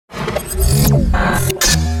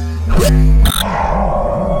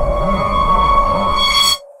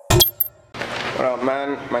What up,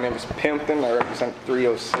 man? My name is Pimpton. I represent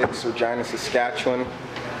 306, Regina, Saskatchewan.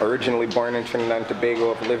 Originally born in Trinidad and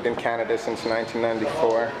Tobago, I've lived in Canada since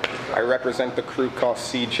 1994. I represent the crew called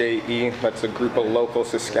CJE. That's a group of local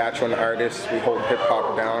Saskatchewan artists. We hold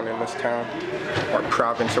hip-hop down in this town, or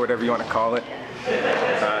province, or whatever you want to call it.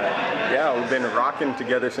 Yeah, we've been rocking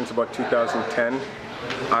together since about 2010.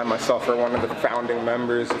 I myself are one of the founding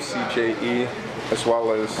members of CJE, as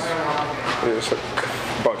well as there's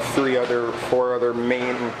about four other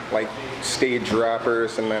main like stage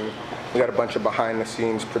rappers, and then we got a bunch of behind the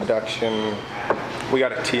scenes production. We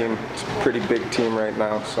got a team. It's a pretty big team right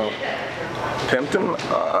now. So Pimpton,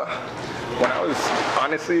 when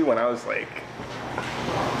I was like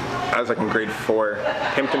in grade 4.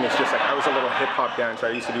 Pimpton was just like, I was a little hip hop dancer.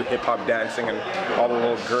 I used to do hip hop dancing, and all the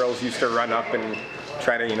little girls used to run up and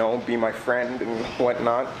try to, you know, be my friend and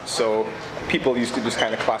whatnot. So people used to just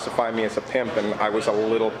kind of classify me as a pimp, and I was a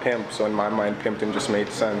little pimp. So in my mind, Pimpton just made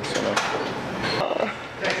sense, you know.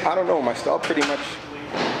 I don't know, my style pretty much,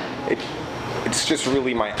 it's just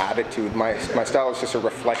really my attitude. My style is just a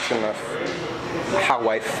reflection of how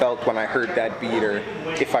I felt when I heard that beat, or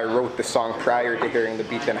if I wrote the song prior to hearing the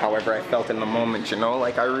beat, then however I felt in the moment, you know?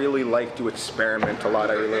 Like, I really like to experiment a lot.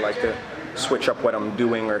 I really like to switch up what I'm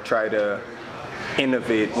doing, or try to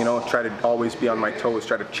innovate, you know, try to always be on my toes,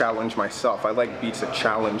 try to challenge myself. I like beats that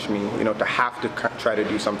challenge me, you know, to have to try to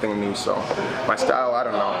do something new. So my style, I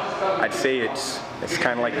don't know, I'd say it's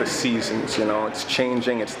kind of like the seasons, you know, it's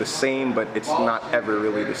changing, it's the same, but it's not ever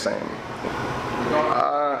really the same.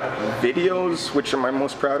 Videos, which am I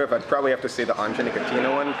most proud of? I'd probably have to say the Anja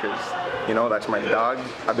Nicotina one, because, you know, that's my dog.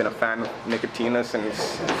 I've been a fan of Nicotina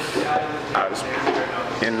since I was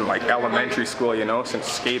in like elementary school, you know,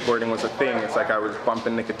 since skateboarding was a thing. It's like I was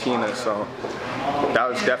bumping Nicotina, so that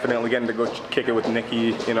was definitely getting to go kick it with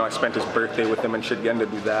Nicky. You know, I spent his birthday with him and shit, getting to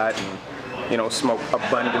do that, and, you know, smoke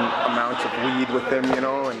abundant amounts of weed with him, you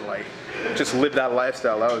know, and like just live that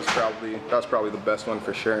lifestyle. That was probably the best one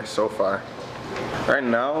for sure so far. Right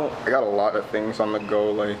now, I got a lot of things on the go.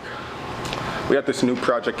 Like, we got this new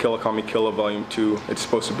project, Killa Call Me Killa Volume 2. It's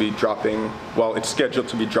supposed to be dropping, well, it's scheduled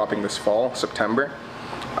to be dropping this fall, September.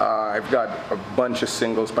 I've got a bunch of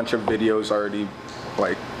singles, bunch of videos already,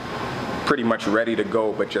 like, pretty much ready to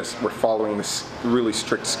go, but just we're following this really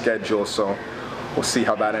strict schedule, so we'll see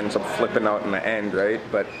how that ends up flipping out in the end, right?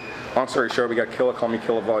 But long story short, we got Killa Call Me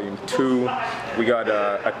Killa Volume 2. We got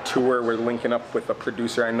a tour. We're linking up with a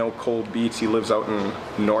producer I know, Cold Beats. He lives out in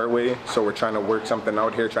Norway, so we're trying to work something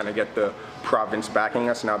out here, trying to get the province backing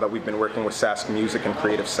us now that we've been working with Staxx Music and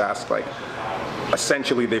Creative Sask. Like,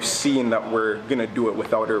 essentially, they've seen that we're gonna do it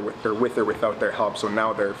with or without their help, so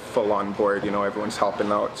now they're full on board, you know, everyone's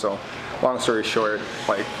helping out. So long story short,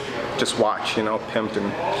 like, just watch, you know,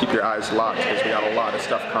 Pimpton, keep your eyes locked, because we got a lot of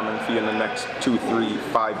stuff coming for you in the next 2, 3,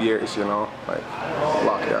 5 years, you know, like,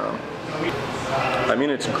 lockdown. I mean,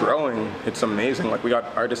 it's growing, it's amazing. Like, we got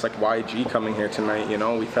artists like YG coming here tonight, you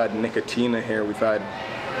know, we've had Nicotina here, we've had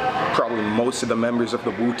probably most of the members of the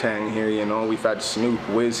Wu-Tang here, you know, we've had Snoop,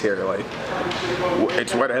 Wiz here. Like,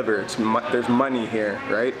 it's whatever, there's money here,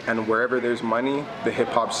 right? And wherever there's money, the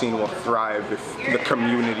hip-hop scene will thrive if the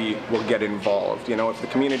community will get involved, you know. If the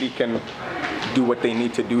community can do what they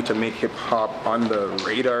need to do to make hip-hop on the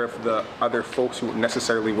radar of the other folks who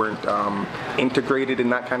necessarily weren't integrated in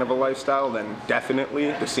that kind of a lifestyle, then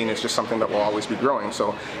definitely the scene is just something that will always be growing.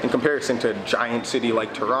 So in comparison to a giant city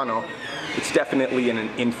like Toronto, it's definitely in an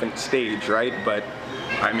infant stage, right? But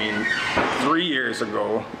I mean, 3 years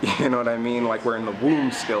ago, you know what I mean? Like, we're in the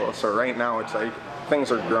womb still. So right now, it's like, things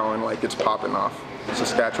are growing, like, it's popping off.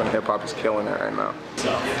 Saskatchewan hip-hop is killing it right now.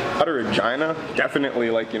 Out of Regina,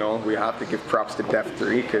 definitely, like, you know, we have to give props to Def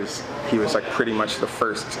 3, because he was, like, pretty much the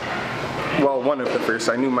first, well, one of the first.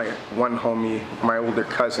 I knew my one homie, my older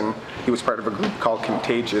cousin, he was part of a group called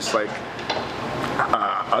Contagious. Like,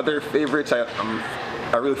 other favorites,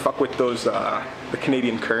 I really fuck with those, the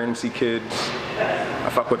Canadian Currency kids. I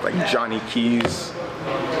fuck with, like, Johnny Keys.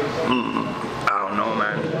 I don't know,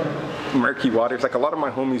 man. Murky Waters, like, a lot of my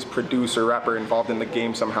homies produce or rap or involved in the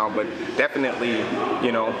game somehow, but definitely,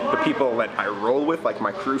 you know, the people that I roll with, like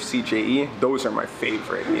my crew, CJE, those are my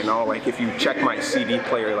favorite, you know. Like, if you check my CD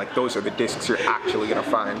player, like, those are the discs you're actually gonna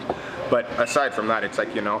find. But aside from that, it's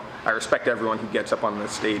like, you know, I respect everyone who gets up on the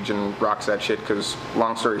stage and rocks that shit, because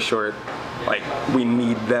long story short, like, we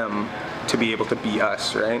need them to be able to be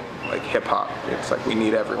us, right? Like, hip-hop, it's like we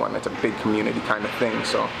need everyone. It's a big community kind of thing.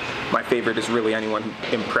 So my favorite is really anyone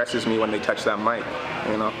who impresses me when they touch that mic,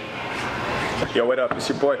 you know? Yo, what up? It's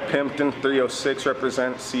your boy Pimpton 306,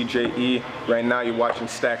 represent CJE. Right now you're watching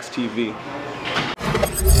Staxx TV.